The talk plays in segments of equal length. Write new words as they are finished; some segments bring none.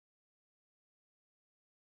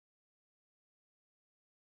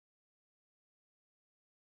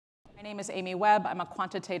My name is Amy Webb. I'm a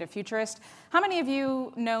quantitative futurist. How many of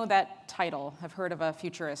you know that title, have heard of a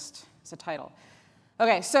futurist as a title?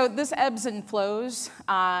 Okay, so this ebbs and flows.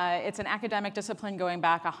 It's an academic discipline going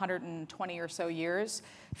back 120 or so years.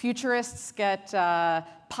 Futurists get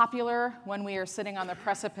popular when we are sitting on the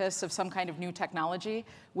precipice of some kind of new technology,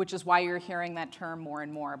 which is why you're hearing that term more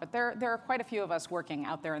and more. But there are quite a few of us working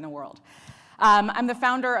out there in the world. I'm the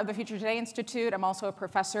founder of the Future Today Institute. I'm also a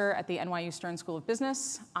professor at the NYU Stern School of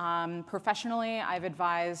Business. Professionally, I've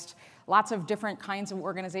advised lots of different kinds of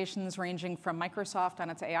organizations, ranging from Microsoft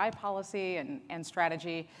on its AI policy and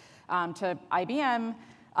strategy, to IBM,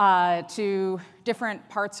 to different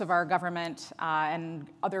parts of our government and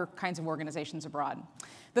other kinds of organizations abroad.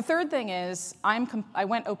 The third thing is I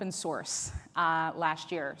went open source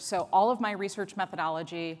last year. So all of my research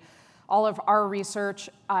methodology, all of our research,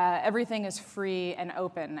 everything is free and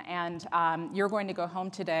open. And you're going to go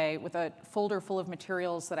home today with a folder full of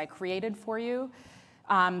materials that I created for you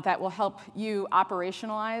that will help you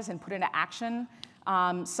operationalize and put into action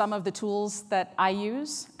some of the tools that I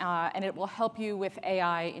use. And it will help you with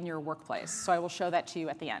AI in your workplace. So I will show that to you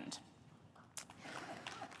at the end.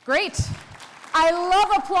 Great. I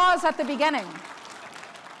love applause at the beginning.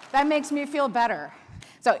 That makes me feel better.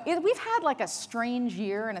 So we've had like a strange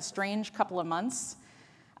year and a strange couple of months.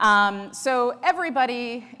 So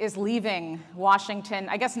everybody is leaving Washington.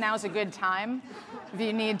 I guess now's a good time if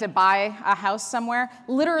you need to buy a house somewhere.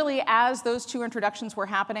 Literally, as those two introductions were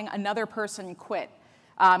happening, another person quit.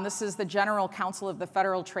 This is the General Counsel of the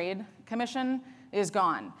Federal Trade Commission is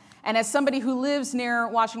gone. And as somebody who lives near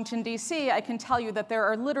Washington, D.C., I can tell you that there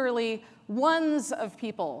are literally ones of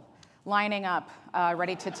people lining up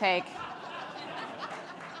ready to take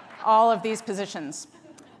all of these positions.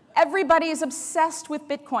 Everybody is obsessed with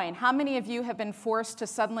Bitcoin. How many of you have been forced to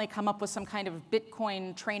suddenly come up with some kind of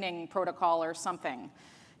Bitcoin training protocol or something?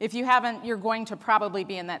 If you haven't, you're going to probably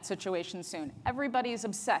be in that situation soon. Everybody's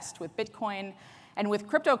obsessed with Bitcoin and with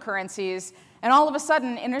cryptocurrencies. And all of a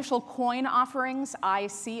sudden, initial coin offerings,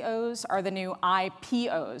 ICOs, are the new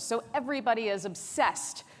IPOs. So everybody is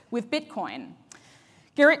obsessed with Bitcoin.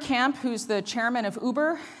 Garrett Camp, who's the chairman of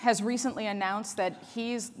Uber, has recently announced that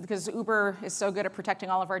because Uber is so good at protecting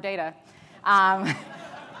all of our data,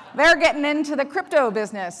 they're getting into the crypto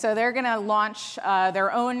business. So they're going to launch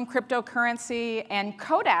their own cryptocurrency. And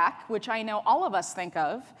Kodak, which I know all of us think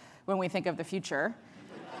of when we think of the future,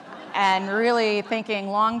 and really thinking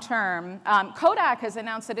long term, Kodak has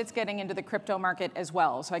announced that it's getting into the crypto market as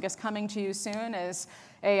well. So I guess coming to you soon is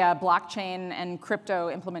a blockchain and crypto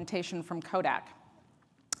implementation from Kodak.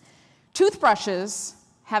 Toothbrushes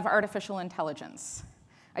have artificial intelligence.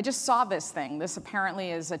 I just saw this thing. This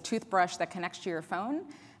apparently is a toothbrush that connects to your phone,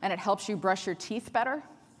 and it helps you brush your teeth better,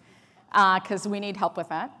 because we need help with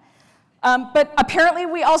that. But apparently,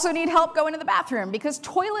 we also need help going to the bathroom, because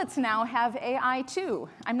toilets now have AI, too.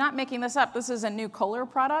 I'm not making this up. This is a new Kohler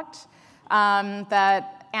product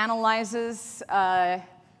that analyzes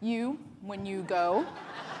you when you go.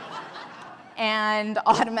 And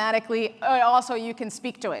automatically, also you can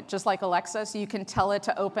speak to it, just like Alexa, so you can tell it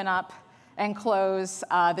to open up and close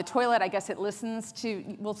the toilet. I guess it listens to,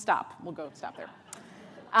 we'll stop there.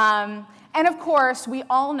 And of course, we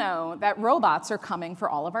all know that robots are coming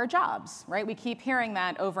for all of our jobs, right? We keep hearing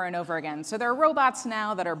that over and over again. So there are robots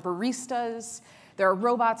now that are baristas. There are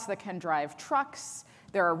robots that can drive trucks.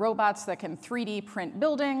 There are robots that can 3D print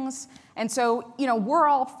buildings. And so, we're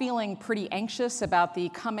all feeling pretty anxious about the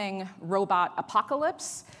coming robot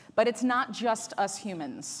apocalypse, but it's not just us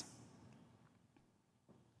humans.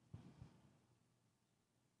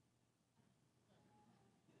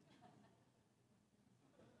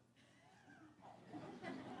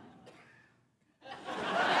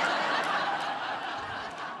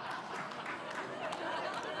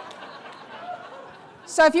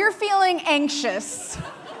 So if you're feeling anxious,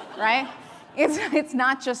 right, it's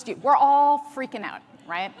not just you. We're all freaking out,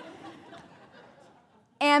 right?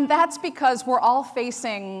 And that's because we're all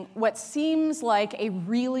facing what seems like a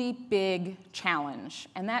really big challenge.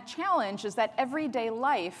 And that challenge is that everyday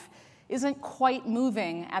life isn't quite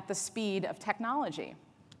moving at the speed of technology.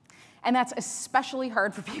 And that's especially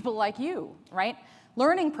hard for people like you, right?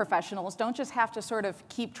 Learning professionals don't just have to sort of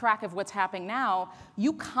keep track of what's happening now.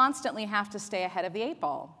 You constantly have to stay ahead of the 8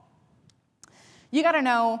 ball. You got to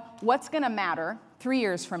know what's going to matter 3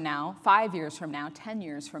 years from now, 5 years from now, 10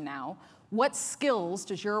 years from now. What skills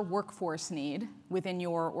does your workforce need within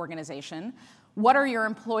your organization? What are your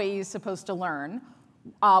employees supposed to learn?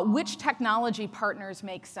 Which technology partners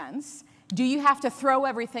make sense? Do you have to throw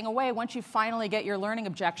everything away once you finally get your learning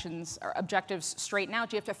objectives straightened out?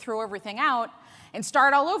 Do you have to throw everything out and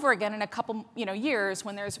start all over again in a couple years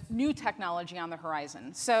when there's new technology on the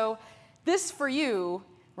horizon? So this for you,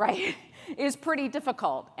 right, is pretty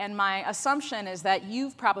difficult. And my assumption is that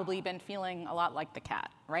you've probably been feeling a lot like the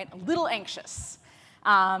cat, right? A little anxious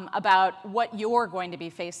about what you're going to be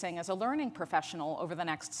facing as a learning professional over the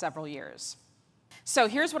next several years. So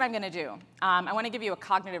here's what I'm going to do. I want to give you a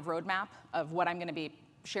cognitive roadmap of what I'm going to be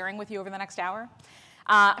sharing with you over the next hour.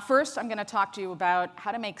 First, I'm going to talk to you about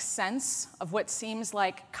how to make sense of what seems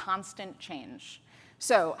like constant change.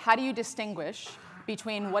 So how do you distinguish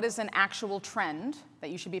between what is an actual trend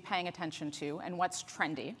that you should be paying attention to and what's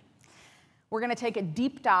trendy? We're going to take a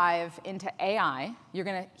deep dive into AI. You're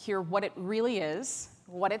going to hear what it really is,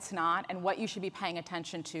 what it's not, and what you should be paying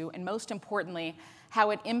attention to, and most importantly,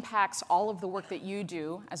 how it impacts all of the work that you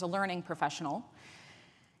do as a learning professional.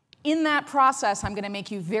 In that process, I'm going to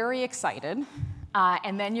make you very excited,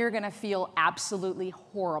 and then you're going to feel absolutely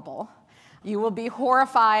horrible. You will be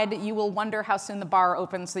horrified. You will wonder how soon the bar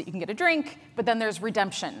opens so that you can get a drink, but then there's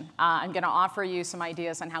redemption. I'm going to offer you some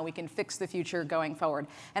ideas on how we can fix the future going forward.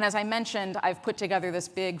 And as I mentioned, I've put together this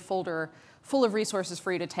big folder full of resources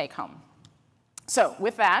for you to take home. So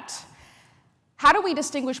with that, how do we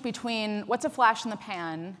distinguish between what's a flash in the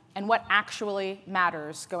pan and what actually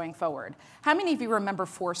matters going forward? How many of you remember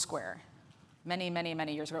Foursquare? Many, many,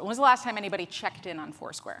 many years ago. When was the last time anybody checked in on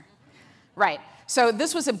Foursquare? Right. So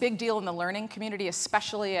this was a big deal in the learning community,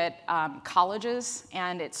 especially at colleges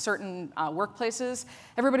and at certain workplaces.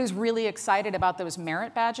 Everybody was really excited about those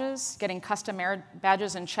merit badges, getting custom merit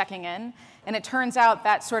badges and checking in. And it turns out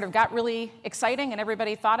that sort of got really exciting and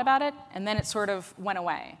everybody thought about it, and then it sort of went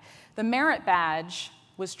away. The merit badge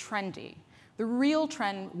was trendy. The real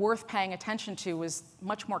trend worth paying attention to was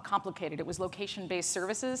much more complicated. It was location-based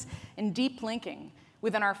services and deep linking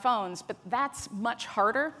within our phones, but that's much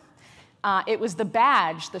harder. It was the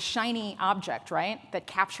badge, the shiny object, right, that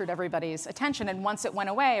captured everybody's attention. And once it went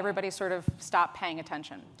away, everybody sort of stopped paying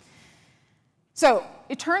attention. So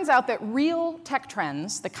it turns out that real tech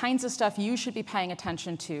trends, the kinds of stuff you should be paying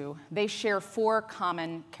attention to, they share 4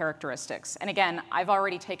 common characteristics. And again, I've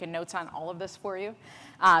already taken notes on all of this for you,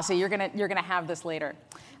 so you're gonna have this later.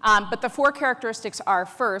 But the 4 characteristics are,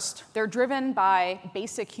 first, they're driven by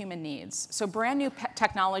basic human needs. So brand new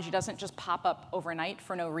technology doesn't just pop up overnight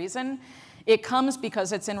for no reason. It comes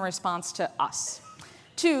because it's in response to us.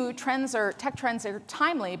 2, tech trends are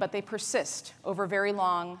timely, but they persist over very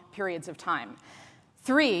long periods of time.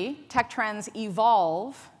 3, tech trends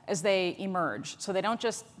evolve as they emerge. So they don't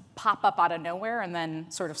just pop up out of nowhere and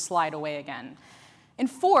then sort of slide away again. And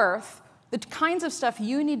 4th, the kinds of stuff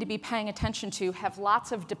you need to be paying attention to have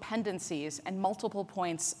lots of dependencies and multiple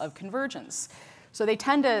points of convergence. So they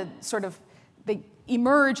tend to they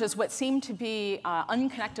emerge as what seem to be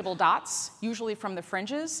unconnectable dots, usually from the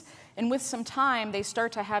fringes. And with some time, they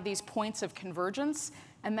start to have these points of convergence,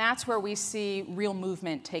 and that's where we see real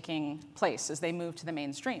movement taking place as they move to the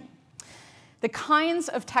mainstream. The kinds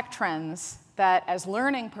of tech trends that, as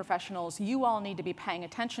learning professionals, you all need to be paying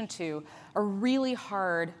attention to are really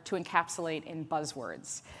hard to encapsulate in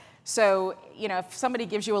buzzwords. So, if somebody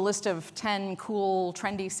gives you a list of 10 cool,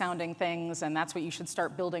 trendy-sounding things, and that's what you should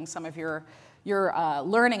start building some of your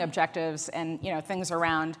learning objectives and things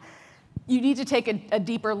around, you need to take a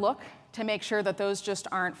deeper look to make sure that those just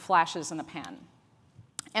aren't flashes in the pan.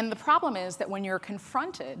 And the problem is that when you're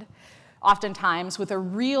confronted, oftentimes, with a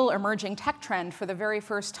real emerging tech trend for the very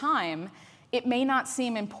first time, it may not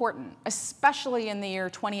seem important, especially in the year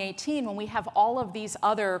 2018 when we have all of these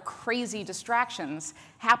other crazy distractions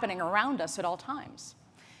happening around us at all times.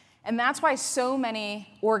 And that's why so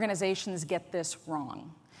many organizations get this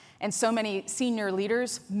wrong. And so many senior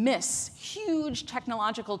leaders miss huge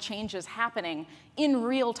technological changes happening in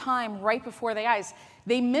real time right before their eyes.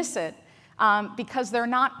 They miss it because they're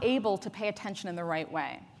not able to pay attention in the right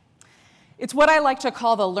way. It's what I like to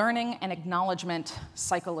call the learning and acknowledgement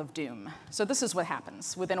cycle of doom. So this is what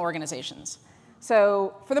happens within organizations.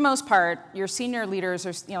 So for the most part, your senior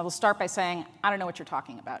leaders they'll start by saying, I don't know what you're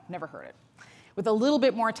talking about, never heard it. With a little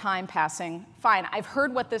bit more time passing, fine, I've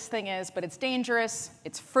heard what this thing is, but it's dangerous,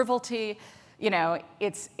 it's frivolity,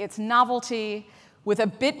 it's novelty. With a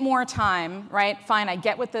bit more time, right, fine, I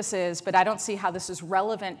get what this is, but I don't see how this is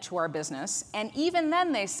relevant to our business. And even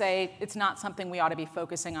then they say it's not something we ought to be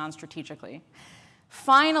focusing on strategically.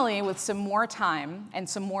 Finally, with some more time and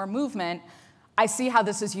some more movement, I see how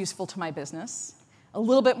this is useful to my business. A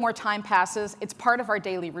little bit more time passes. It's part of our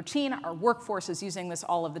daily routine. Our workforce is using this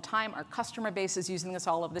all of the time. Our customer base is using this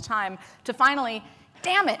all of the time. To finally,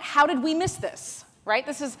 damn it, how did we miss this? right?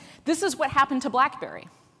 This is what happened to BlackBerry.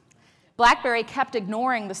 BlackBerry kept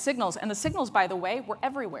ignoring the signals, and the signals, by the way, were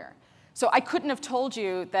everywhere. So I couldn't have told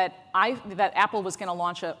you that Apple was going to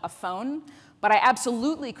launch a phone, but I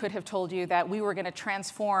absolutely could have told you that we were going to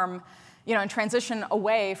transform, and transition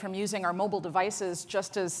away from using our mobile devices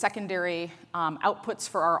just as secondary outputs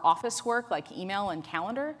for our office work, like email and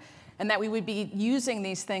calendar, and that we would be using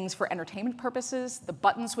these things for entertainment purposes. The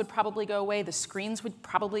buttons would probably go away. The screens would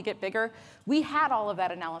probably get bigger. We had all of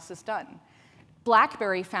that analysis done.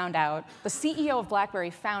 BlackBerry found out, the CEO of BlackBerry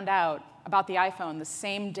found out about the iPhone the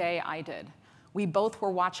same day I did. We both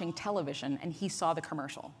were watching television, and he saw the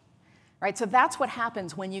commercial. Right? So that's what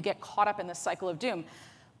happens when you get caught up in this cycle of doom.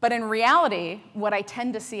 But in reality, what I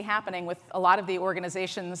tend to see happening with a lot of the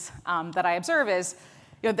organizations that I observe is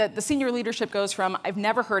that the senior leadership goes from, I've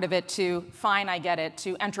never heard of it, to fine, I get it,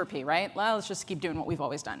 to entropy, right? Well, let's just keep doing what we've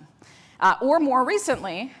always done. Or more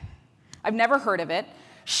recently, I've never heard of it,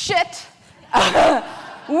 shit,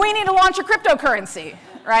 we need to launch a cryptocurrency,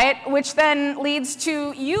 right? Which then leads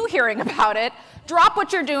to you hearing about it, drop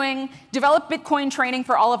what you're doing, develop Bitcoin training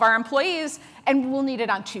for all of our employees, and we'll need it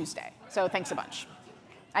on Tuesday. So thanks a bunch.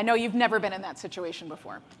 I know you've never been in that situation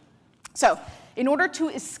before. So in order to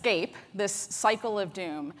escape this cycle of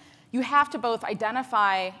doom, you have to both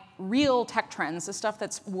identify real tech trends, the stuff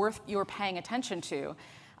that's worth your paying attention to,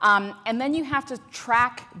 and then you have to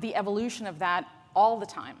track the evolution of that all the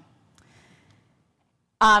time.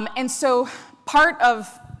 And so part of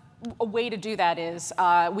a way to do that is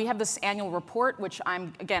we have this annual report, which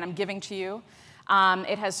I'm giving to you.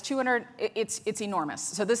 It has 200, it's enormous.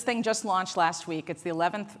 So this thing just launched last week. It's the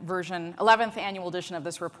 11th annual edition of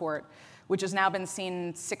this report, which has now been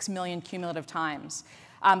seen 6 million cumulative times.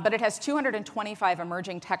 But it has 225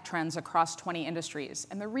 emerging tech trends across 20 industries.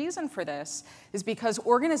 And the reason for this is because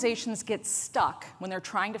organizations get stuck when they're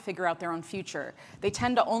trying to figure out their own future. They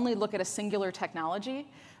tend to only look at a singular technology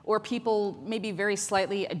or people maybe very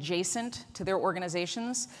slightly adjacent to their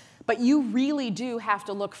organizations. But you really do have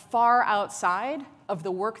to look far outside of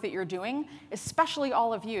the work that you're doing, especially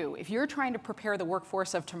all of you. If you're trying to prepare the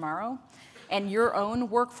workforce of tomorrow and your own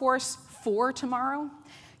workforce for tomorrow,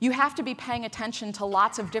 you have to be paying attention to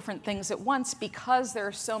lots of different things at once because there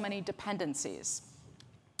are so many dependencies,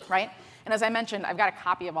 right? And as I mentioned, I've got a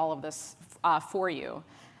copy of all of this for you.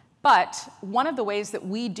 But one of the ways that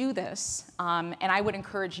we do this, and I would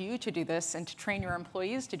encourage you to do this and to train your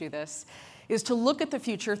employees to do this, is to look at the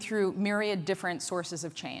future through myriad different sources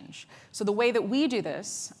of change. So the way that we do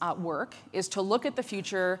this work is to look at the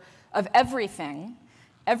future of everything,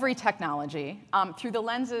 every technology, through the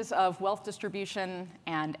lenses of wealth distribution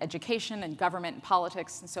and education and government and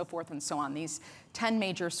politics and so forth and so on, these 10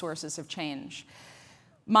 major sources of change.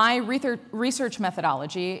 My research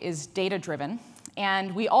methodology is data-driven,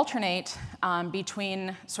 and we alternate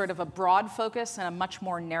between sort of a broad focus and a much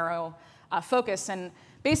more narrow focus. And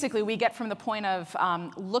basically, we get from the point of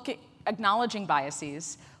acknowledging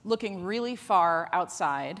biases, looking really far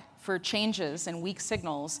outside for changes and weak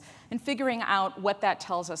signals, and figuring out what that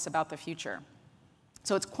tells us about the future.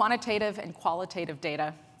 So it's quantitative and qualitative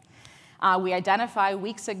data. We identify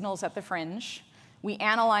weak signals at the fringe. We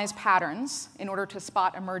analyze patterns in order to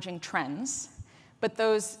spot emerging trends. But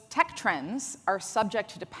those tech trends are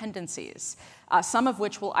subject to dependencies, some of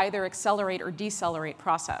which will either accelerate or decelerate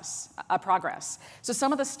progress. So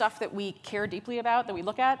some of the stuff that we care deeply about, that we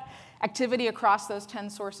look at, activity across those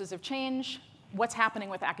 10 sources of change, what's happening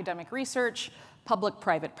with academic research,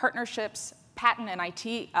 public-private partnerships, patent and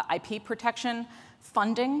IP protection,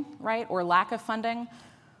 funding, right, or lack of funding,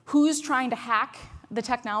 who's trying to hack the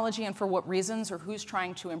technology and for what reasons, or who's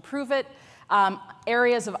trying to improve it,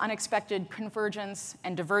 areas of unexpected convergence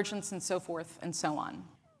and divergence and so forth and so on.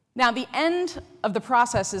 Now, the end of the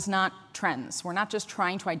process is not trends. We're not just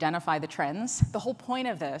trying to identify the trends. The whole point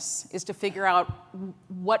of this is to figure out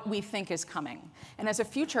what we think is coming. And as a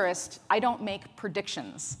futurist, I don't make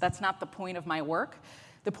predictions. That's not the point of my work.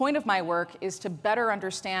 The point of my work is to better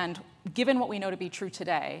understand, given what we know to be true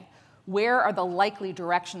today, where are the likely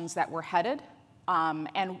directions that we're headed,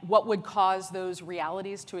 and what would cause those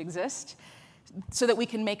realities to exist, so that we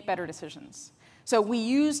can make better decisions. So we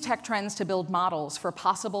use tech trends to build models for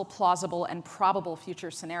possible, plausible, and probable future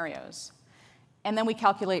scenarios. And then we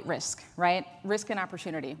calculate risk, right? Risk and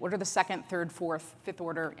opportunity. What are the second, third, fourth, fifth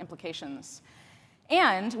order implications?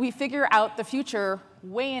 And we figure out the future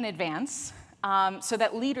way in advance so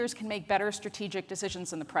that leaders can make better strategic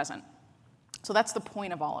decisions in the present. So that's the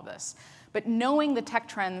point of all of this. But knowing the tech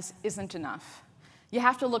trends isn't enough. You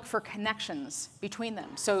have to look for connections between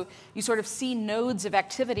them. So you sort of see nodes of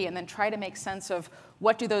activity and then try to make sense of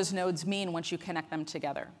what do those nodes mean once you connect them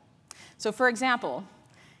together. So for example,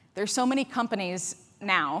 there's so many companies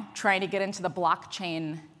now trying to get into the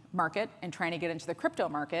blockchain market and trying to get into the crypto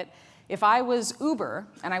market. If I was Uber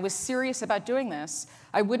and I was serious about doing this,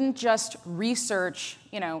 I wouldn't just research,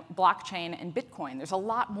 blockchain and Bitcoin. There's a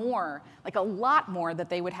lot more that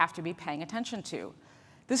they would have to be paying attention to.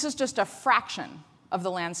 This is just a fraction of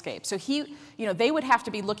the landscape. So they would have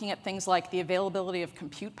to be looking at things like the availability of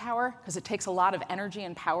compute power, because it takes a lot of energy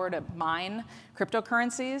and power to mine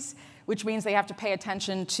cryptocurrencies, which means they have to pay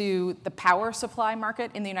attention to the power supply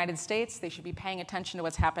market in the United States. They should be paying attention to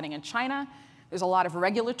what's happening in China. There's a lot of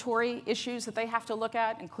regulatory issues that they have to look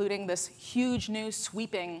at, including this huge new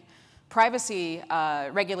sweeping privacy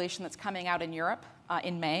regulation that's coming out in Europe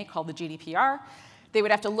in May called the GDPR. They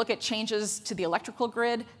would have to look at changes to the electrical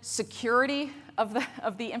grid, security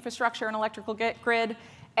of the infrastructure and electrical grid,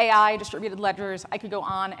 AI, distributed ledgers. I could go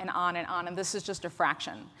on and on and on, and this is just a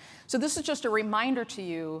fraction. So this is just a reminder to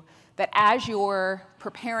you that as you're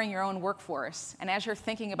preparing your own workforce and as you're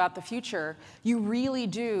thinking about the future, you really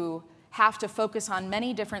do have to focus on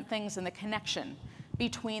many different things in the connection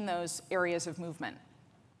between those areas of movement.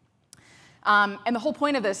 And the whole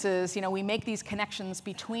point of this is, we make these connections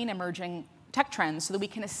between emerging tech trends so that we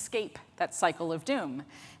can escape that cycle of doom.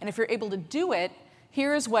 And if you're able to do it,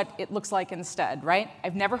 here's what it looks like instead, right?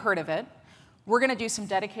 I've never heard of it. We're going to do some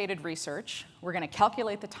dedicated research. We're going to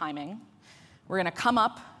calculate the timing. We're going to come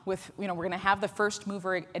up with, we're going to have the first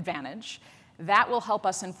mover advantage. That will help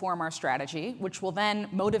us inform our strategy, which will then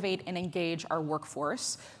motivate and engage our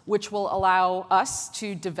workforce, which will allow us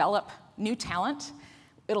to develop new talent.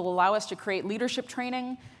 It'll allow us to create leadership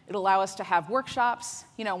training. It'll allow us to have workshops.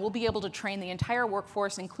 We'll be able to train the entire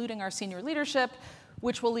workforce, including our senior leadership,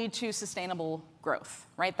 which will lead to sustainable growth,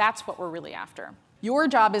 right? That's what we're really after. Your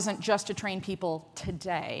job isn't just to train people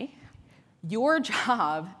today. Your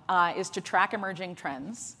job is to track emerging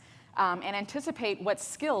trends and anticipate what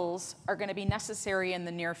skills are going to be necessary in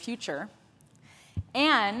the near future.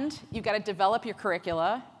 And you've got to develop your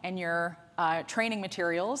curricula and your training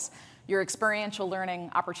materials, your experiential learning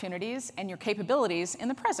opportunities, and your capabilities in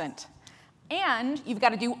the present. And you've got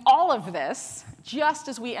to do all of this just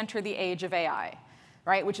as we enter the age of AI,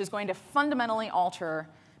 right, which is going to fundamentally alter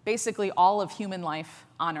basically all of human life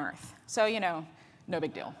on Earth. So, no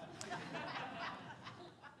big deal.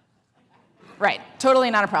 Right,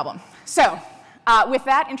 totally not a problem. So, with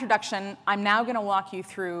that introduction, I'm now going to walk you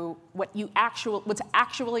through what's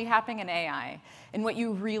actually happening in AI and what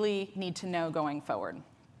you really need to know going forward.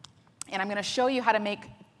 And I'm going to show you how to make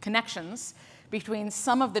connections between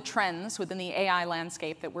some of the trends within the AI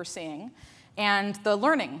landscape that we're seeing and the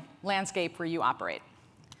learning landscape where you operate.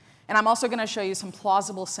 And I'm also going to show you some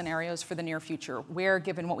plausible scenarios for the near future where,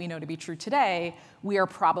 given what we know to be true today, we are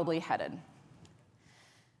probably headed.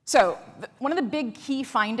 So one of the big key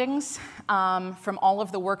findings from all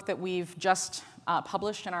of the work that we've just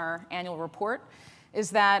published in our annual report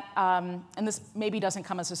is that, and this maybe doesn't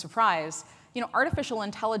come as a surprise, artificial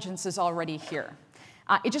intelligence is already here.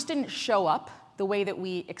 It just didn't show up the way that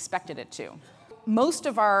we expected it to. Most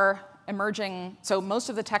of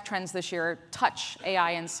the tech trends this year touch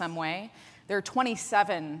AI in some way. There are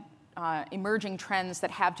 27 emerging trends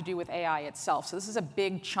that have to do with AI itself. So this is a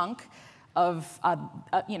big chunk of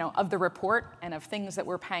the report and of things that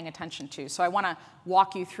we're paying attention to. So I want to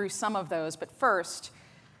walk you through some of those. But first,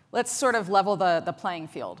 let's sort of level the playing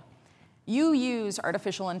field. You use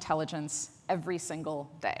artificial intelligence every single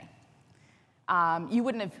day. You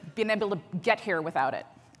wouldn't have been able to get here without it.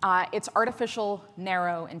 It's artificial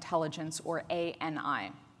narrow intelligence, or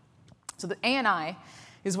ANI. So the ANI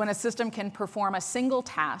is when a system can perform a single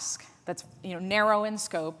task that's narrow in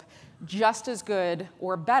scope, just as good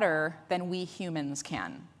or better than we humans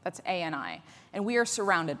can. That's ANI. And we are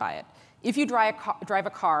surrounded by it. If you drive a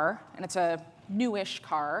car, and it's a newish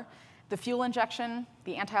car, the fuel injection,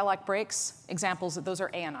 the anti-lock brakes, examples of those are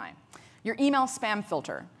ANI. Your email spam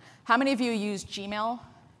filter. How many of you use Gmail,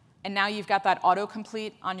 and now you've got that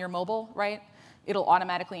autocomplete on your mobile, right? It'll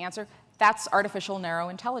automatically answer. That's artificial narrow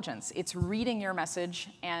intelligence. It's reading your message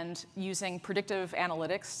and using predictive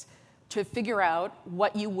analytics to figure out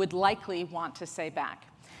what you would likely want to say back.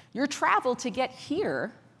 Your travel to get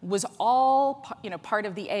here was all part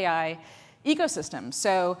of the AI ecosystem.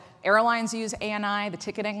 So airlines use ANI, the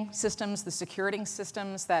ticketing systems, the security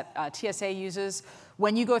systems that TSA uses.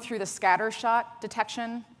 When you go through the scatter shot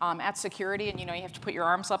detection at security, and you have to put your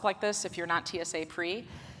arms up like this if you're not TSA pre,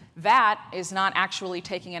 that is not actually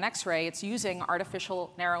taking an X-ray. It's using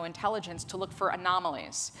artificial narrow intelligence to look for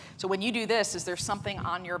anomalies. So when you do this, is there something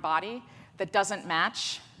on your body that doesn't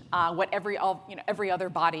match what every other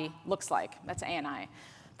body looks like? That's ANI.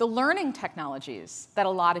 the learning technologies that a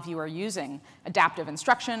lot of you are using, adaptive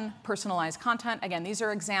instruction, personalized content, again, these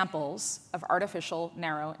are examples of artificial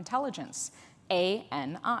narrow intelligence,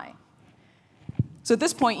 ANI. So at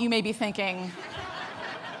this point, you may be thinking,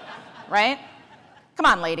 right? Come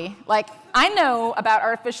on, lady. Like, I know about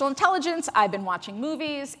artificial intelligence. I've been watching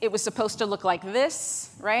movies. It was supposed to look like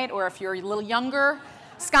this, right? Or if you're a little younger,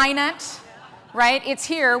 Skynet, right? It's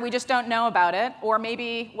here. We just don't know about it. Or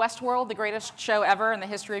maybe Westworld, the greatest show ever in the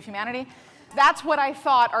history of humanity. That's what I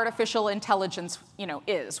thought artificial intelligence,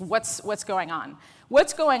 is. What's going on?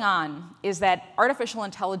 What's going on is that artificial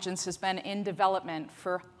intelligence has been in development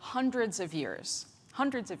for hundreds of years.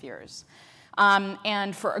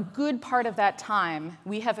 And for a good part of that time,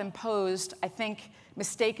 we have imposed, I think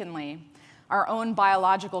mistakenly, our own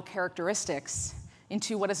biological characteristics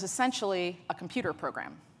into what is essentially a computer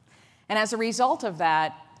program. And as a result of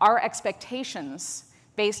that, our expectations,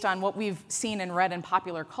 based on what we've seen and read in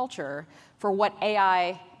popular culture, for what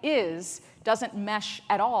AI is, doesn't mesh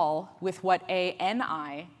at all with what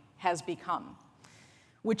ANI has become.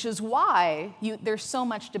 Which is why there's so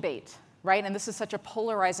much debate. Right? And this is such a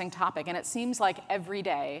polarizing topic. And it seems like every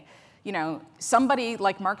day, somebody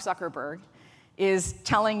like Mark Zuckerberg is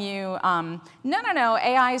telling you,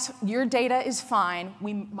 no, your data is fine.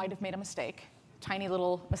 We might have made a mistake, tiny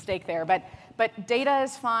little mistake there. But data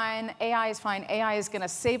is fine, AI is fine, AI is going to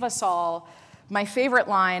save us all. My favorite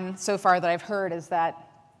line so far that I've heard is that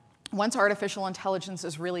once artificial intelligence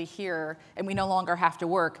is really here and we no longer have to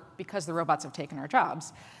work because the robots have taken our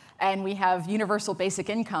jobs, and we have universal basic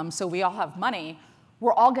income, so we all have money,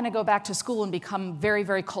 we're all going to go back to school and become very,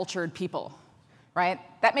 very cultured people, right?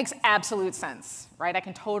 That makes absolute sense, right? I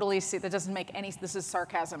can totally see, that doesn't make any, this is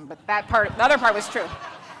sarcasm, but the other part was true.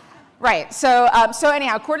 Right, so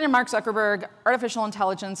anyhow, according to Mark Zuckerberg, artificial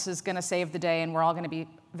intelligence is going to save the day, and we're all going to be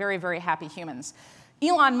very, very happy humans.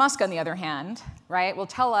 Elon Musk, on the other hand, right, will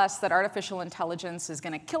tell us that artificial intelligence is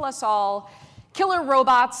going to kill us all. Killer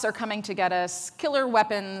robots are coming to get us, killer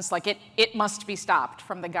weapons, like it must be stopped,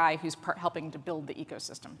 from the guy who's helping to build the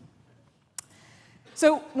ecosystem.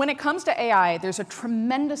 So when it comes to AI, there's a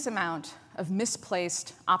tremendous amount of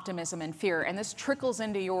misplaced optimism and fear, and this trickles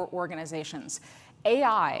into your organizations.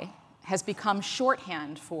 AI has become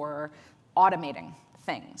shorthand for automating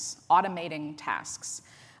things, automating tasks.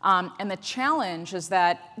 And the challenge is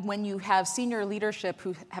that when you have senior leadership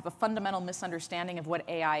who have a fundamental misunderstanding of what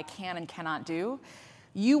AI can and cannot do,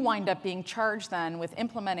 you wind up being charged then with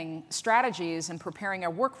implementing strategies and preparing a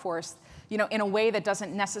workforce, in a way that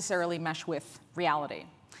doesn't necessarily mesh with reality.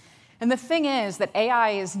 And the thing is that AI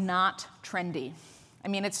is not trendy. I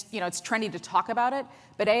mean, it's trendy to talk about it,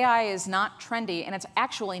 but AI is not trendy, and it's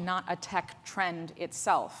actually not a tech trend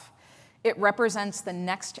itself. It represents the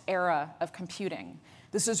next era of computing.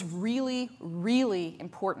 This is really, really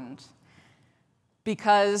important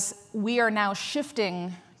because we are now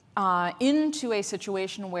shifting into a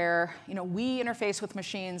situation where we interface with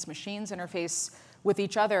machines, machines interface with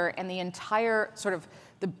each other, and the entire sort of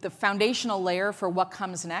the foundational layer for what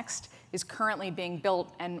comes next is currently being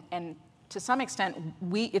built, and to some extent,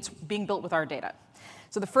 it's being built with our data.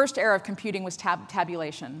 So the first era of computing was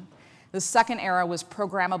tabulation. The second era was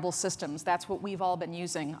programmable systems. That's what we've all been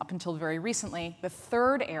using up until very recently. The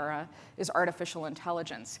third era is artificial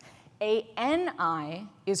intelligence. ANI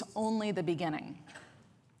is only the beginning.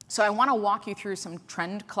 So I want to walk you through some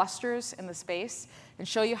trend clusters in the space and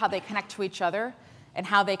show you how they connect to each other and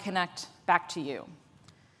how they connect back to you.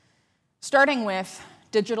 Starting with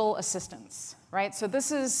digital assistants, right? So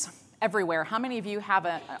this is everywhere. How many of you have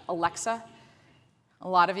an Alexa? A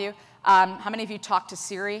lot of you. How many of you talk to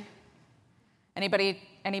Siri?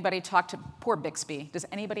 Anybody talk to, poor Bixby. Does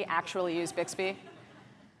anybody actually use Bixby?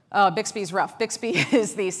 Oh, Bixby's rough. Bixby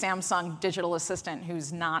is the Samsung digital assistant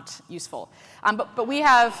who's not useful.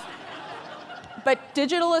 But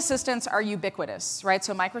digital assistants are ubiquitous, right?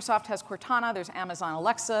 So Microsoft has Cortana, there's Amazon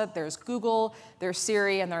Alexa, there's Google, there's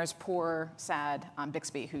Siri, and there's poor, sad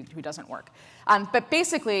Bixby who doesn't work. But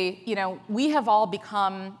basically, we have all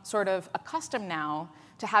become sort of accustomed now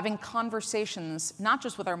to having conversations, not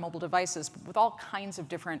just with our mobile devices, but with all kinds of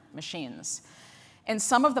different machines. And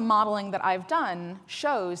some of the modeling that I've done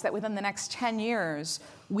shows that within the next 10 years,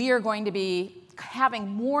 we are going to be having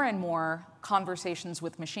more and more conversations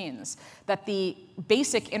with machines, that the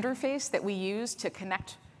basic interface that we use to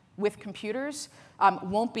connect with computers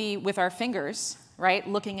won't be with our fingers, right,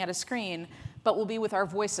 looking at a screen, but will be with our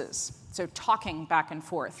voices, so talking back and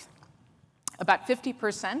forth. About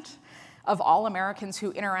 50% of all Americans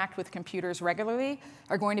who interact with computers regularly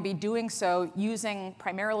are going to be doing so using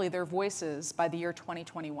primarily their voices by the year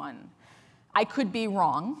 2021. I could be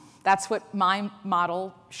wrong. That's what my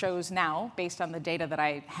model shows now, based on the data that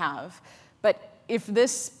I have. But if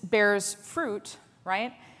this bears fruit,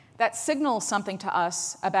 right, that signals something to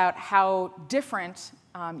us about how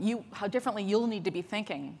differently you'll need to be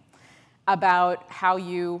thinking about how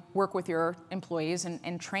you work with your employees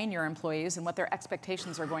and train your employees and what their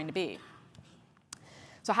expectations are going to be.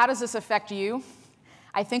 So how does this affect you?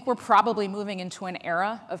 I think we're probably moving into an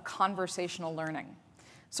era of conversational learning.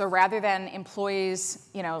 So rather than employees,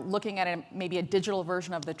 looking at maybe a digital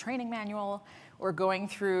version of the training manual or going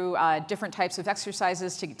through different types of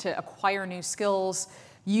exercises to acquire new skills,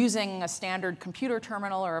 using a standard computer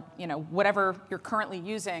terminal or whatever you're currently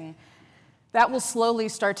using, that will slowly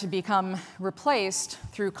start to become replaced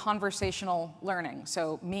through conversational learning.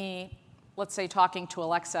 So me, let's say, talking to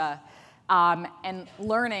Alexa and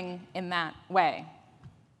learning in that way.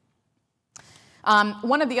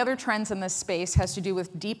 One of the other trends in this space has to do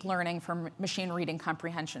with deep learning for machine reading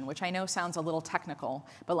comprehension, which I know sounds a little technical,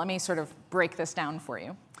 but let me sort of break this down for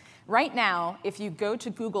you. Right now, if you go to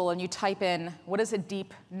Google and you type in, what is a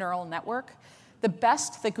deep neural network, the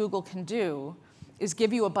best that Google can do is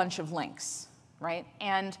give you a bunch of links, right?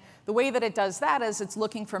 And the way that it does that is it's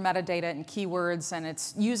looking for metadata and keywords, and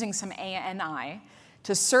it's using some ANI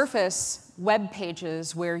to surface web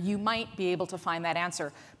pages where you might be able to find that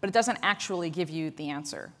answer, but it doesn't actually give you the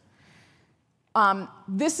answer.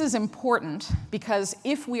 This is important because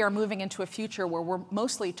if we are moving into a future where we're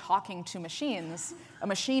mostly talking to machines, a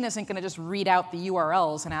machine isn't going to just read out the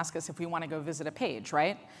URLs and ask us if we want to go visit a page,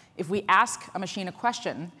 right? If we ask a machine a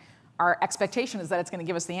question, our expectation is that it's going to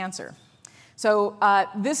give us the answer. So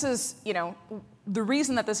this is, the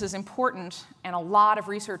reason that this is important, and a lot of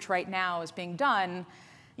research right now is being done,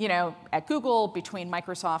 at Google, between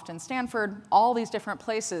Microsoft and Stanford, all these different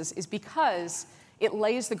places, is because it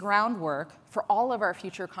lays the groundwork for all of our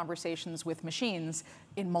future conversations with machines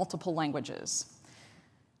in multiple languages.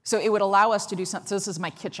 So it would allow us to do something. So this is my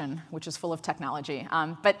kitchen, which is full of technology.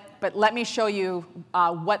 But let me show you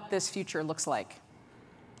what this future looks like.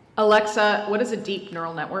 Alexa, what is a deep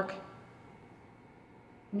neural network?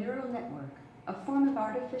 Neural network, a form of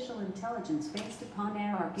artificial intelligence based upon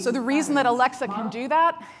hierarchy. So the reason that Alexa can do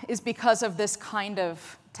that is because of this kind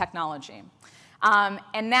of technology.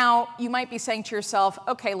 And now you might be saying to yourself,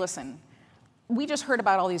 OK, listen, we just heard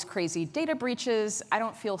about all these crazy data breaches. I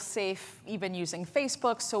don't feel safe even using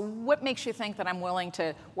Facebook. So what makes you think that I'm willing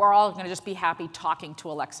to, we're all going to just be happy talking to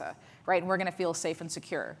Alexa, right? And we're going to feel safe and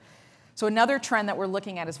secure. So another trend that we're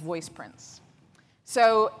looking at is voice prints.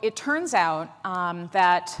 So it turns out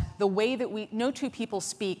that the way that no two people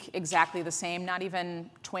speak exactly the same, not even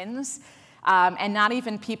twins, and not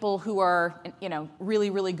even people who are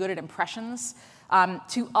really, really good at impressions.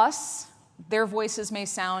 To us, their voices may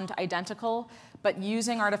sound identical, but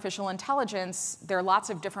using artificial intelligence, there are lots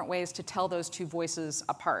of different ways to tell those two voices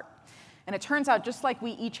apart. And it turns out, just like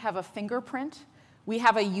we each have a fingerprint, we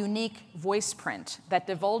have a unique voice print that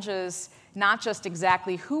divulges not just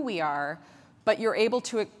exactly who we are, but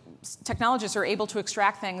technologists are able to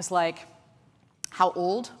extract things like how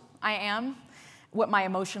old I am, what my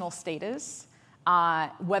emotional state is,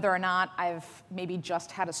 whether or not I've maybe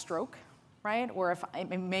just had a stroke, right? Or if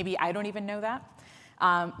maybe I don't even know that,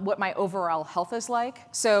 what my overall health is like.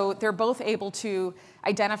 So they're both able to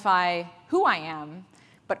identify who I am,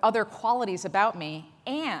 but other qualities about me.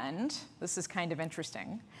 And this is kind of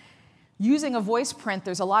interesting. Using a voice print,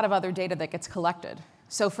 there's a lot of other data that gets collected.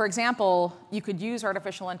 So for example, you could use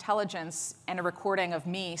artificial intelligence and a recording of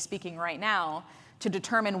me speaking right now to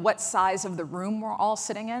determine what size of the room we're all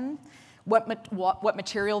sitting in, what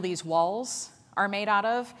material these walls are made out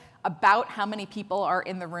of, about how many people are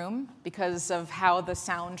in the room because of how the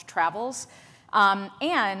sound travels.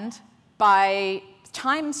 And by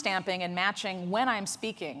time stamping and matching when I'm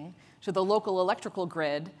speaking to the local electrical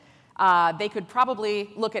grid, they could probably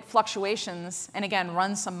look at fluctuations and, again,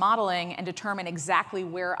 run some modeling and determine exactly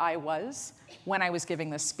where I was when I was giving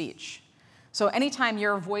this speech. So anytime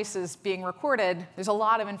your voice is being recorded, there's a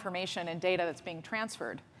lot of information and data that's being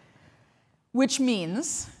transferred, which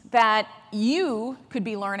means that you could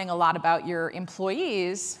be learning a lot about your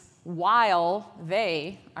employees while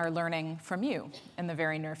they are learning from you in the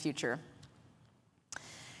very near future.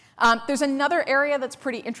 There's another area that's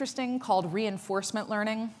pretty interesting called reinforcement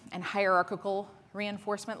learning and hierarchical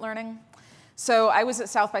reinforcement learning. So I was at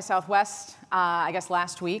South by Southwest, I guess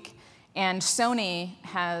last week, and Sony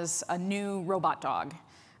has a new robot dog.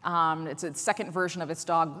 It's a second version of its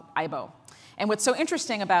dog, Aibo. And what's so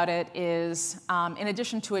interesting about it is, in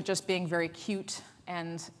addition to it just being very cute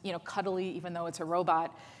and cuddly, even though it's a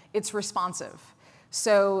robot, it's responsive.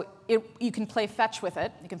 So you can play fetch with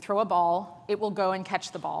it. You can throw a ball. It will go and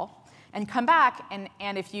catch the ball and come back.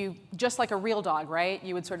 And if you, just like a real dog, right,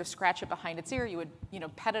 you would sort of scratch it behind its ear. You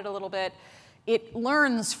would pet it a little bit. It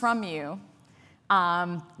learns from you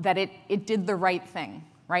that it did the right thing,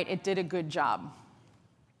 right? It did a good job.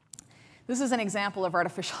 This is an example of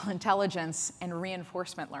artificial intelligence and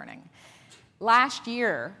reinforcement learning. Last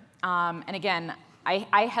year, and again,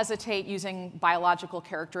 I hesitate using biological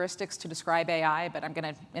characteristics to describe AI, but I'm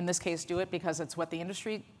going to, in this case, do it because it's what the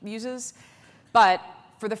industry uses. But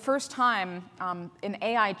for the first time, an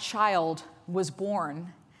AI child was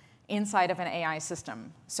born inside of an AI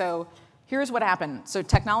system. So here's what happened. So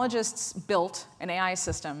technologists built an AI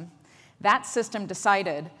system. That system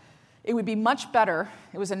decided it would be much better,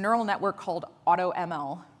 it was a neural network called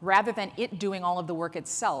AutoML, rather than it doing all of the work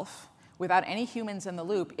itself, without any humans in the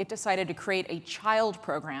loop, it decided to create a child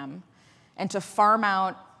program and to farm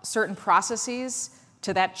out certain processes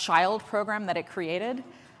to that child program that it created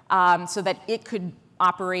so that it could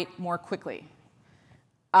operate more quickly.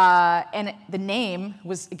 And the name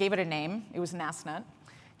it gave it a name, it was NASNet.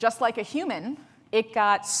 Just like a human, it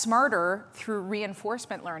got smarter through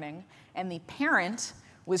reinforcement learning, and the parent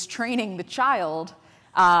was training the child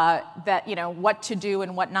what to do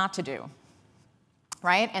and what not to do,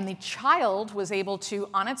 right? And the child was able to,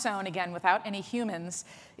 on its own, again, without any humans,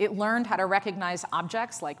 it learned how to recognize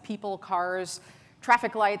objects like people, cars,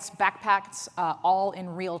 traffic lights, backpacks, all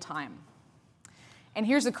in real time. And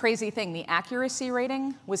here's the crazy thing. The accuracy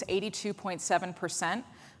rating was 82.7%,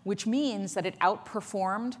 which means that it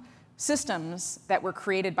outperformed systems that were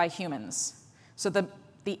created by humans. So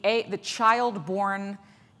the child born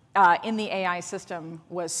in the AI system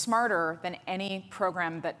was smarter than any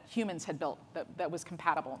program that humans had built that was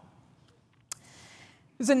compatible.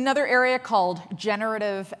 There's another area called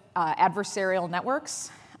generative adversarial networks.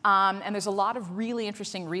 And there's a lot of really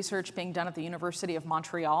interesting research being done at the University of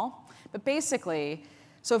Montreal. But basically,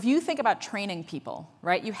 so if you think about training people,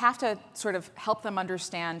 right, you have to sort of help them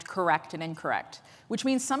understand correct and incorrect, which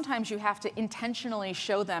means sometimes you have to intentionally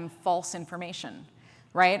show them false information,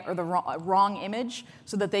 right, or the wrong image,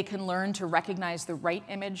 so that they can learn to recognize the right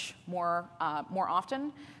image more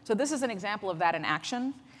often. So this is an example of that in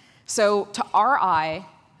action. So to our eye,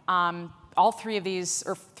 all three of these,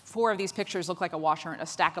 or four of these pictures look like a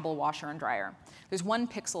stackable washer and dryer. There's one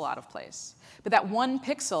pixel out of place. But that one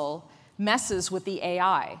pixel messes with the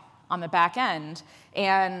AI on the back end.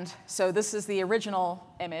 And so this is the original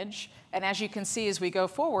image. And as you can see as we go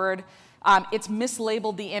forward, it's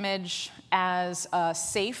mislabeled the image as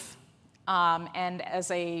safe and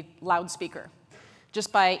as a loudspeaker,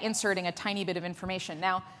 just by inserting a tiny bit of information.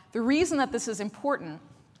 Now, the reason that this is important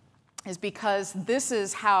is because this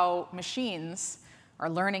is how machines are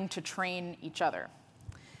learning to train each other.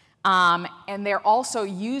 And they're also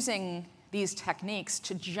using these techniques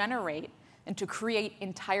to generate and to create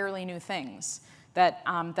entirely new things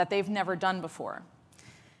that they've never done before.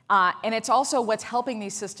 And it's also what's helping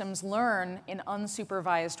these systems learn in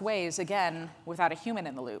unsupervised ways, again, without a human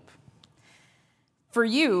in the loop. For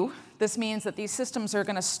you, this means that these systems are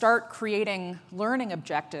going to start creating learning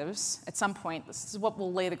objectives at some point. This is what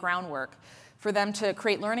will lay the groundwork for them to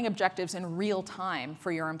create learning objectives in real time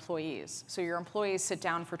for your employees. So your employees sit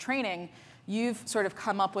down for training. You've sort of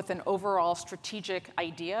come up with an overall strategic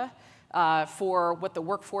idea for what the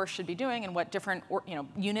workforce should be doing and what different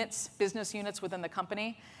business units within the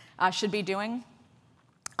company should be doing.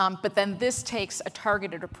 But then this takes a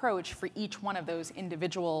targeted approach for each one of those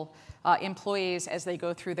individual employees as they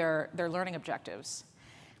go through their learning objectives.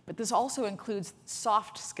 But this also includes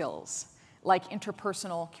soft skills, like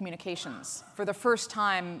interpersonal communications. For the first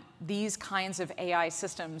time, these kinds of AI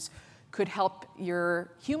systems could help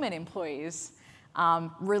your human employees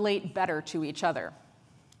relate better to each other.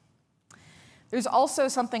 There's also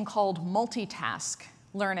something called multitask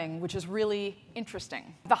learning, which is really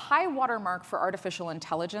interesting. The high watermark for artificial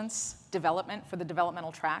intelligence development, for the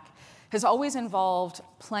developmental track, has always involved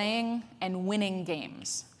playing and winning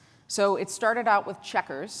games. So it started out with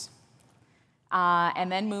checkers,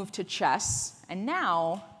 and then moved to chess, and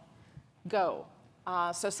now Go.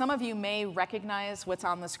 So some of you may recognize what's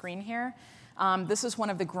on the screen here. This is one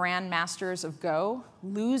of the grandmasters of Go,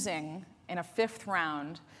 losing in a 5th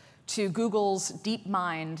round to Google's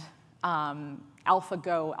DeepMind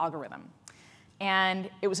AlphaGo algorithm. And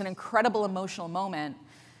it was an incredible emotional moment.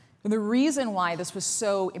 And the reason why this was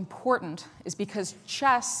so important is because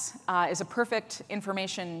chess is a perfect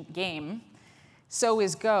information game. So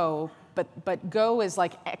is Go, but Go is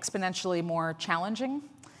like exponentially more challenging.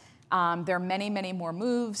 There are many, many more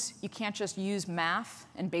moves. You can't just use math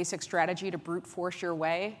and basic strategy to brute force your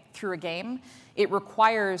way through a game. It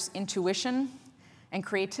requires intuition and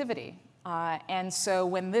creativity. And so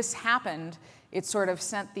when this happened, it sort of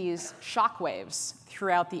sent these shockwaves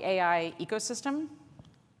throughout the AI ecosystem.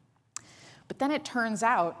 But then it turns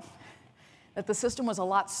out that the system was a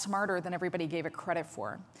lot smarter than everybody gave it credit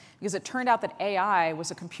for. Because it turned out that AI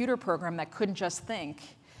was a computer program that couldn't just think,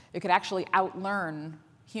 it could actually outlearn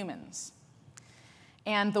humans.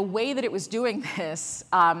 And the way that it was doing this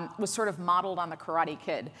was sort of modeled on the Karate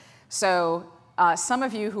Kid. So some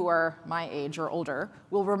of you who are my age or older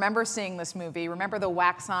will remember seeing this movie. Remember the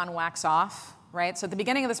wax on, wax off, right? So at the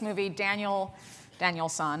beginning of this movie,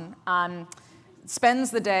 Daniel-san, spends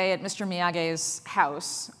the day at Mr. Miyage's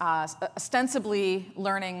house, ostensibly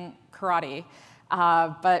learning karate.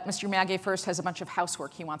 But Mr. Miyage first has a bunch of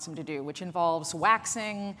housework he wants him to do, which involves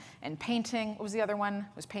waxing and painting. What was the other one?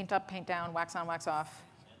 It was paint up, paint down, wax on, wax off.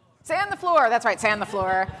 Sand the floor. That's right, sand the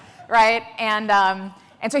floor, right?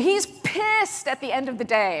 And so he's pissed at the end of the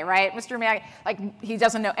day, right? Mr. Miyage, like, he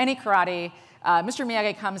doesn't know any karate. Mr.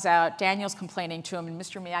 Miyage comes out, Daniel's complaining to him, and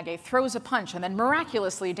Mr. Miyage throws a punch, and then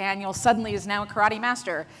miraculously, Daniel suddenly is now a karate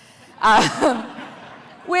master.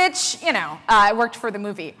 Which, you know, it worked for the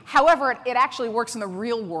movie. However, it actually works in the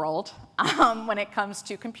real world when it comes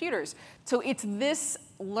to computers. So it's this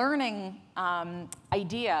learning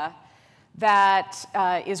idea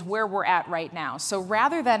that is where we're at right now. So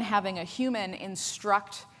rather than having a human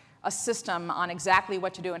instruct a system on exactly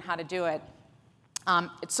what to do and how to do it,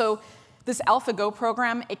 so this AlphaGo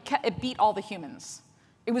program, it beat all the humans.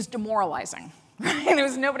 It was demoralizing, right? There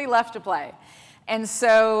was nobody left to play. And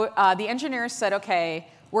so the engineers said, OK,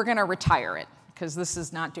 we're going to retire it, because this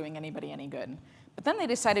is not doing anybody any good. But then they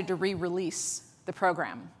decided to re-release the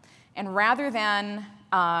program. And rather than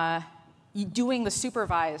doing the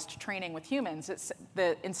supervised training with humans,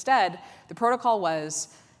 instead, the protocol was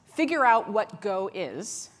figure out what Go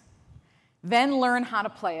is, then learn how to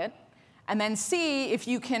play it, and then see if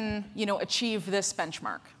you can, you know, achieve this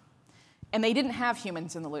benchmark. And they didn't have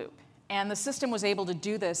humans in the loop. And the system was able to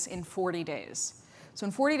do this in 40 days. So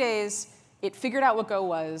in 40 days, it figured out what Go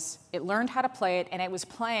was, it learned how to play it, and it was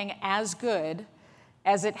playing as good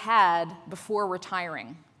as it had before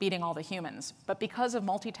retiring, beating all the humans. But because of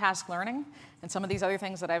multitask learning and some of these other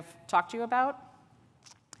things that I've talked to you about,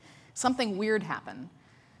 something weird happened.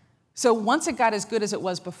 So once it got as good as it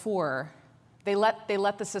was before, they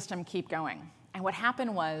let the system keep going. And what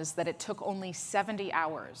happened was that it took only 70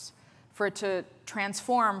 hours for it to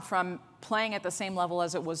transform from playing at the same level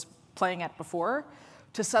as it was playing at before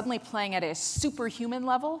to suddenly playing at a superhuman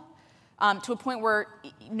level, to a point where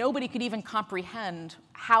nobody could even comprehend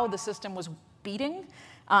how the system was beating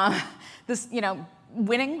this, you know,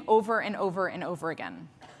 winning over and over and over again.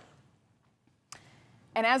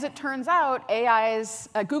 And as it turns out,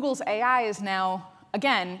 Google's AI is now,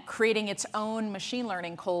 again, creating its own machine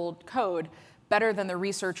learning code better than the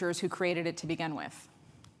researchers who created it to begin with.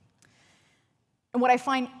 And what I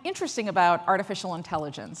find interesting about artificial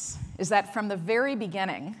intelligence is that from the very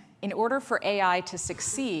beginning, in order for AI to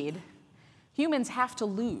succeed, humans have to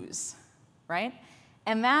lose, right?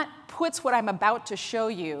 And that puts what I'm about to show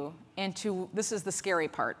you into, this is the scary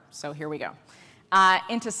part, so here we go,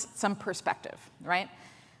 into some perspective, right?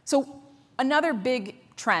 So another big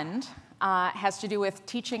trend has to do with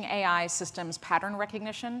teaching AI systems pattern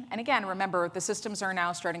recognition. And again, remember, the systems are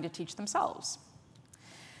now starting to teach themselves.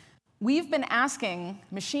 We've been asking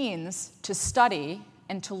machines to study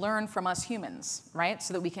and to learn from us humans, right?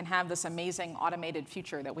 So that we can have this amazing automated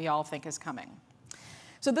future that we all think is coming.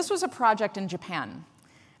 So this was a project in Japan.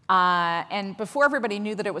 And before everybody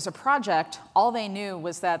knew that it was a project, all they knew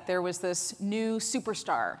was that there was this new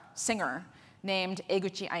superstar singer named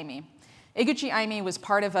Eguchi Aimi. Eguchi Aimi was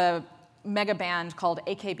part of a mega band called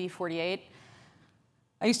AKB48.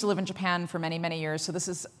 I used to live in Japan for many, many years, so this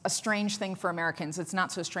is a strange thing for Americans. It's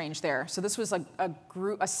not so strange there. So this was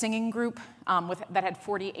a singing group that had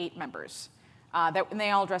 48 members. And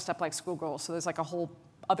they all dressed up like schoolgirls, so there's like a whole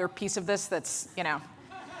other piece of this that's, you know.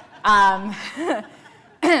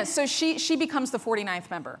 So she becomes the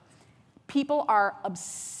 49th member. People are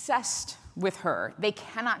obsessed with her. They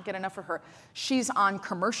cannot get enough of her. She's on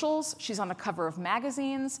commercials. She's on the cover of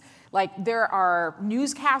magazines. Like, there are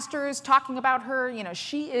newscasters talking about her. You know,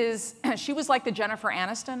 she was like the Jennifer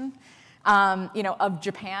Aniston, you know, of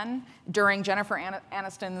Japan during Jennifer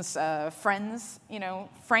Aniston's Friends, you know,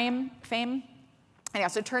 fame. And yeah,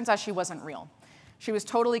 so it turns out she wasn't real. She was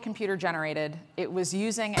totally computer generated. It was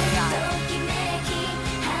using AI.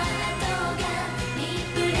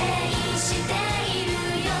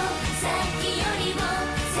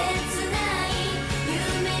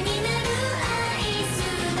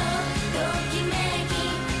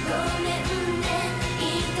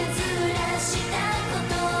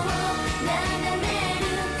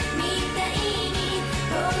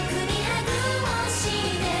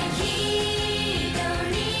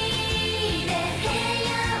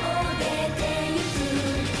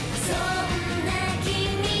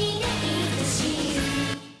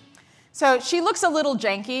 So she looks a little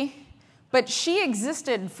janky, but she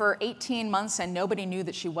existed for 18 months and nobody knew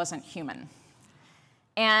that she wasn't human.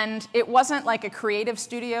 And it wasn't like a creative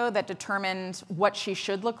studio that determined what she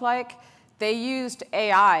should look like. They used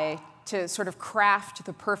AI to sort of craft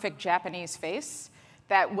the perfect Japanese face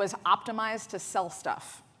that was optimized to sell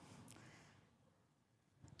stuff.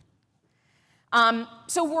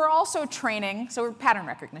 So we're also training, so we're pattern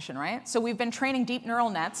recognition, right? So we've been training deep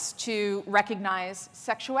neural nets to recognize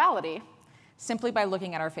sexuality simply by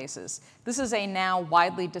looking at our faces. This is a now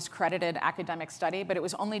widely discredited academic study, but it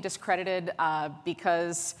was only discredited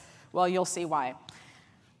because, well, you'll see why.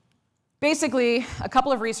 Basically, a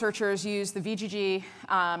couple of researchers used the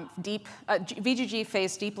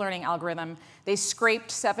VGG-based deep learning algorithm. They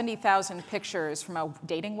scraped 70,000 pictures from a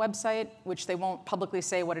dating website, which they won't publicly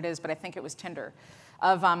say what it is, but I think it was Tinder,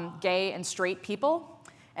 of gay and straight people.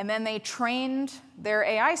 And then they trained their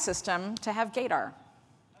AI system to have gaydar.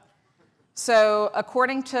 So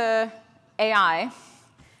according to AI,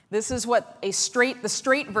 this is what the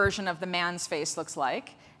straight version of the man's face looks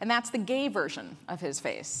like. And that's the gay version of his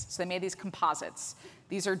face. So they made these composites.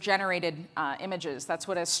 These are generated images. That's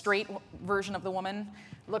what a straight version of the woman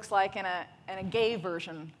looks like and a gay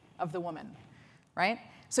version of the woman, right?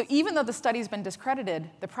 So even though the study's been discredited,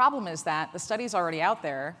 the problem is that the study's already out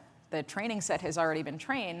there, the training set has already been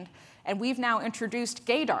trained, and we've now introduced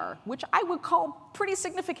gaydar, which I would call pretty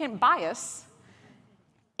significant bias,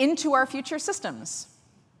 into our future systems.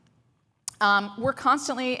 We're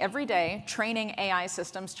constantly, every day, training AI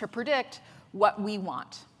systems to predict what we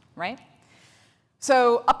want, right?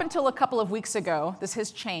 So up until a couple of weeks ago, this has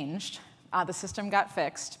changed. The system got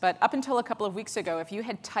fixed. But up until a couple of weeks ago, if you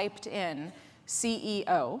had typed in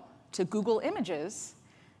CEO to Google Images,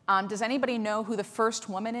 does anybody know who the first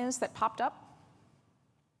woman is that popped up?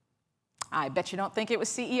 I bet you don't think it was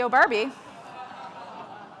CEO Barbie.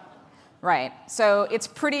 Right. So it's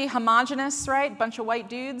pretty homogenous, right? Bunch of white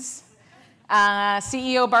dudes.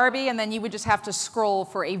 CEO Barbie, and then you would just have to scroll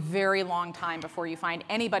for a very long time before you find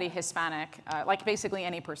anybody Hispanic, like basically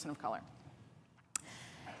any person of color.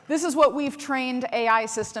 This is what we've trained AI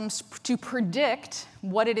systems to predict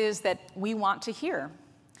what it is that we want to hear.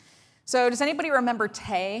 So does anybody remember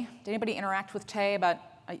Tay? Did anybody interact with Tay about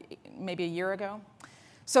maybe a year ago?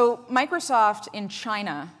 So Microsoft in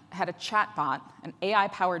China had a chatbot, an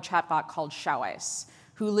AI-powered chatbot called Xiaoice,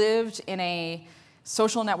 who lived in a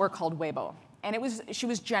social network called Weibo. And she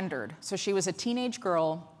was gendered. So she was a teenage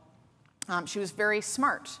girl. She was very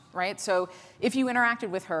smart, right? So if you interacted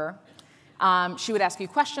with her, she would ask you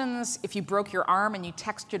questions. If you broke your arm and you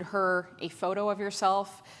texted her a photo of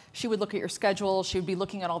yourself, she would look at your schedule. She would be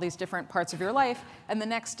looking at all these different parts of your life. And the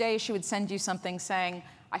next day, she would send you something saying,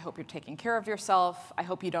 I hope you're taking care of yourself. I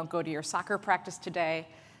hope you don't go to your soccer practice today,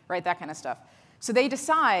 right? That kind of stuff. So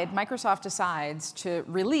Microsoft decides to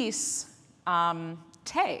release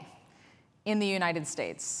Tay in the United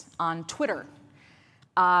States on Twitter.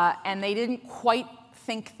 And they didn't quite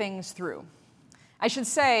think things through. I should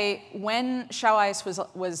say, when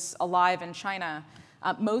Xiaoice was alive in China,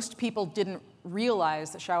 most people didn't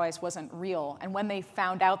realize that Xiaoice wasn't real. And when they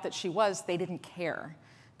found out that she was, they didn't care,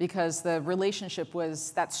 because the relationship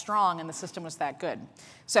was that strong and the system was that good.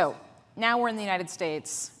 So now we're in the United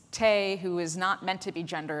States. Tay, who is not meant to be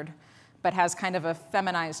gendered, but has kind of a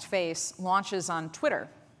feminized face, launches on Twitter.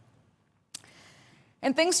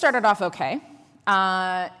 And things started off okay.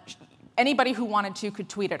 Anybody who wanted to could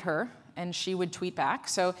tweet at her, and she would tweet back.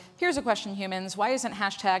 So here's a question, humans. Why isn't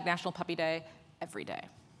hashtag National Puppy Day every day?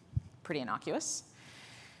 Pretty innocuous.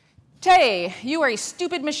 Tay, you are a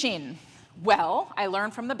stupid machine. Well, I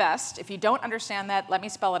learned from the best. If you don't understand that, let me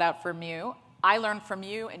spell it out for you. I learned from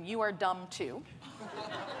you, and you are dumb too.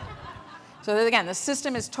 So again, the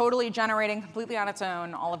system is totally generating completely on its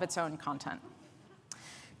own, all of its own content.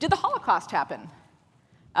 Did the Holocaust happen?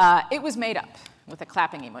 It was made up with a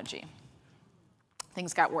clapping emoji.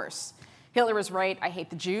 Things got worse. Hitler was right, I hate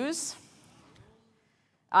the Jews.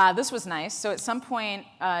 This was nice. So at some point,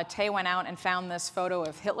 Tay went out and found this photo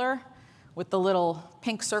of Hitler with the little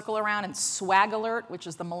pink circle around and swag alert, which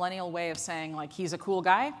is the millennial way of saying, like, he's a cool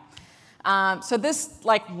guy. So this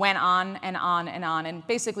went on and on and on. And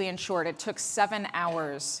basically, in short, it took 7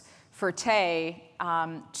 hours for Tay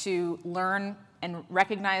to learn and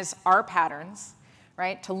recognize our patterns,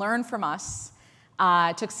 right? To learn from us.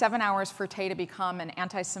 It took 7 hours for Tay to become an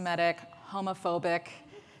anti-Semitic, homophobic,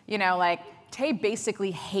 Tay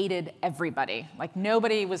basically hated everybody. Like,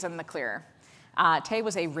 nobody was in the clear. Tay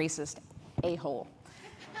was a racist a-hole.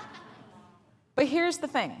 But here's the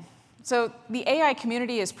thing. So the AI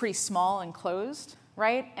community is pretty small and closed,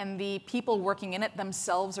 right? And the people working in it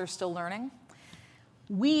themselves are still learning.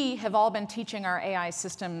 We have all been teaching our AI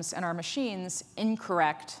systems and our machines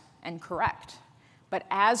incorrect and correct. But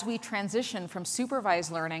as we transition from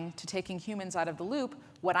supervised learning to taking humans out of the loop,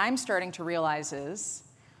 what I'm starting to realize is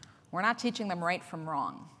we're not teaching them right from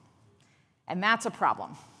wrong. And that's a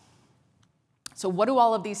problem. So what do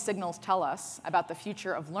all of these signals tell us about the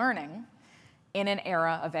future of learning in an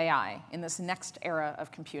era of AI, in this next era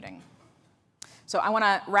of computing? So I want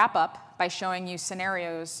to wrap up by showing you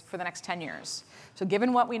scenarios for the next 10 years. So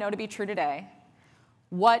given what we know to be true today,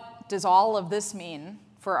 what does all of this mean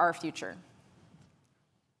for our future?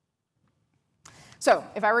 So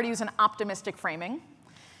if I were to use an optimistic framing,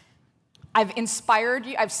 I've inspired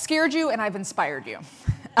you, I've scared you, and I've inspired you.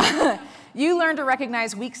 You learn to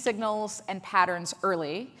recognize weak signals and patterns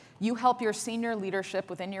early. You help your senior leadership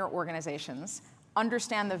within your organizations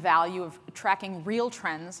understand the value of tracking real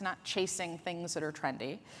trends, not chasing things that are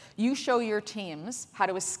trendy. You show your teams how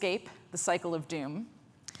to escape the cycle of doom.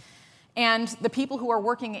 And the people who are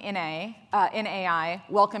working in AI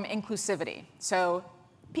welcome inclusivity. So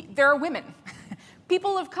there are women,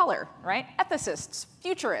 people of color, right? Ethicists,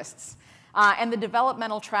 futurists. And the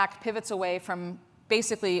developmental track pivots away from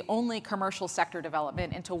basically only commercial sector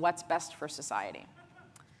development into what's best for society.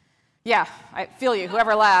 Yeah, I feel you,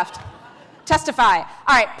 whoever laughed. Testify. All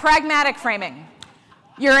right, pragmatic framing.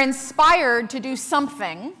 You're inspired to do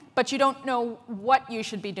something, but you don't know what you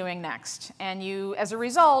should be doing next. And you, as a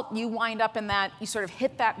result, you wind up in that, you sort of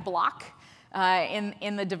hit that block in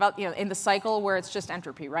the cycle where it's just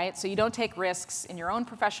entropy, right? So you don't take risks in your own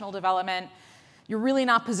professional development. You're really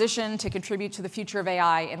not positioned to contribute to the future of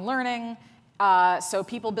AI in learning. So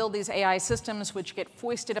people build these AI systems which get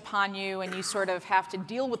foisted upon you, and you sort of have to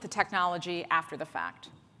deal with the technology after the fact.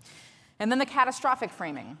 And then the catastrophic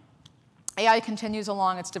framing. AI continues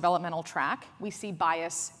along its developmental track. We see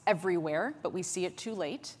bias everywhere, but we see it too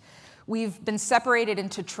late. We've been separated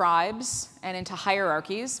into tribes and into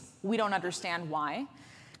hierarchies. We don't understand why.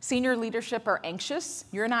 Senior leadership are anxious.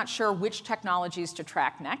 You're not sure which technologies to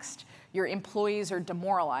track next. Your employees are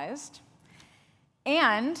demoralized.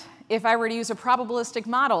 And if I were to use a probabilistic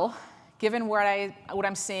model, given what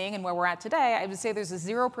I'm seeing and where we're at today, I would say there's a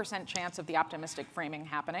 0% chance of the optimistic framing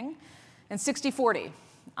happening, and 60-40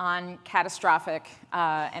 on catastrophic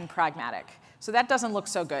and pragmatic. So that doesn't look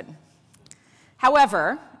so good.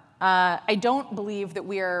 However, I don't believe that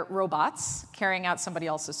we are robots carrying out somebody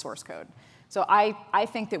else's source code. So I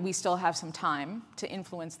think that we still have some time to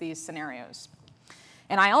influence these scenarios.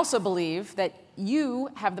 And I also believe that you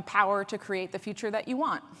have the power to create the future that you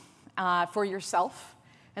want for yourself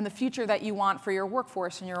and the future that you want for your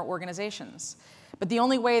workforce and your organizations. But the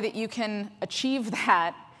only way that you can achieve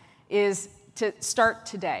that is to start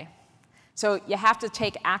today. So you have to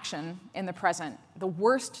take action in the present. The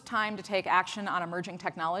worst time to take action on emerging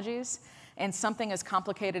technologies and something as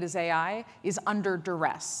complicated as AI is under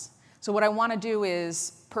duress. So what I want to do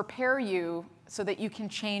is prepare you so that you can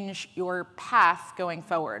change your path going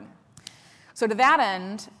forward. So to that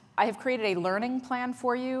end, I have created a learning plan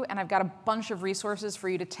for you, and I've got a bunch of resources for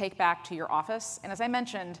you to take back to your office. And as I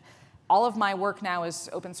mentioned, all of my work now is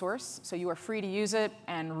open source, so you are free to use it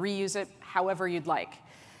and reuse it however you'd like.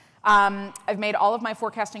 I've made all of my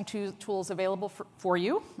forecasting tools available for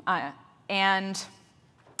you, and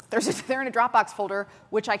they're in a Dropbox folder,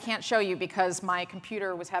 which I can't show you because my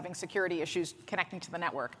computer was having security issues connecting to the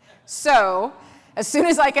network. So as soon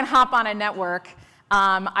as I can hop on a network,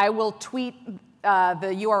 I will tweet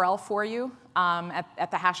the URL for you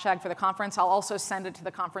at the hashtag for the conference. I'll also send it to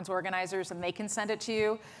the conference organizers, and they can send it to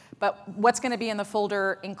you. But what's going to be in the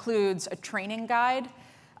folder includes a training guide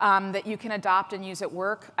that you can adopt and use at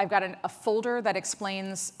work. I've got a folder that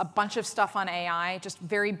explains a bunch of stuff on AI, just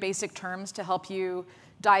very basic terms to help you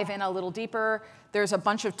dive in a little deeper. There's a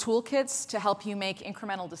bunch of toolkits to help you make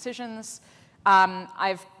incremental decisions.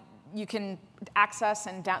 You can access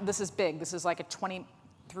and this is big. This is like a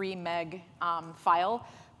 23 meg file,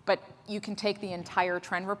 but you can take the entire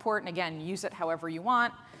trend report and again use it however you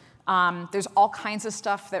want. There's all kinds of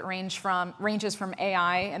stuff that ranges from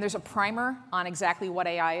AI, and there's a primer on exactly what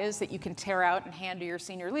AI is that you can tear out and hand to your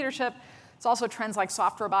senior leadership. It's also trends like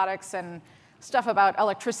soft robotics and stuff about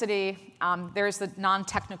electricity. There's the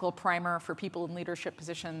non-technical primer for people in leadership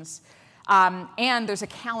positions. And there's a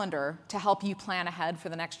calendar to help you plan ahead for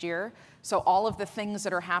the next year. So all of the things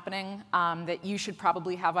that are happening that you should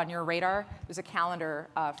probably have on your radar, there's a calendar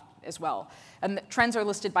as well. And the trends are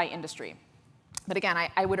listed by industry. But again,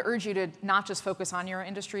 I would urge you to not just focus on your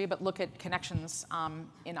industry, but look at connections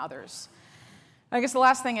in others. I guess the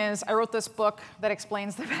last thing is I wrote this book that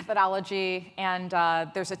explains the methodology, and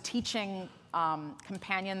there's a teaching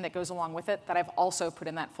companion that goes along with it that I've also put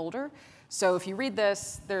in that folder. So if you read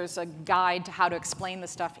this, there's a guide to how to explain the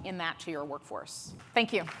stuff in that to your workforce.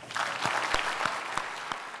 Thank you.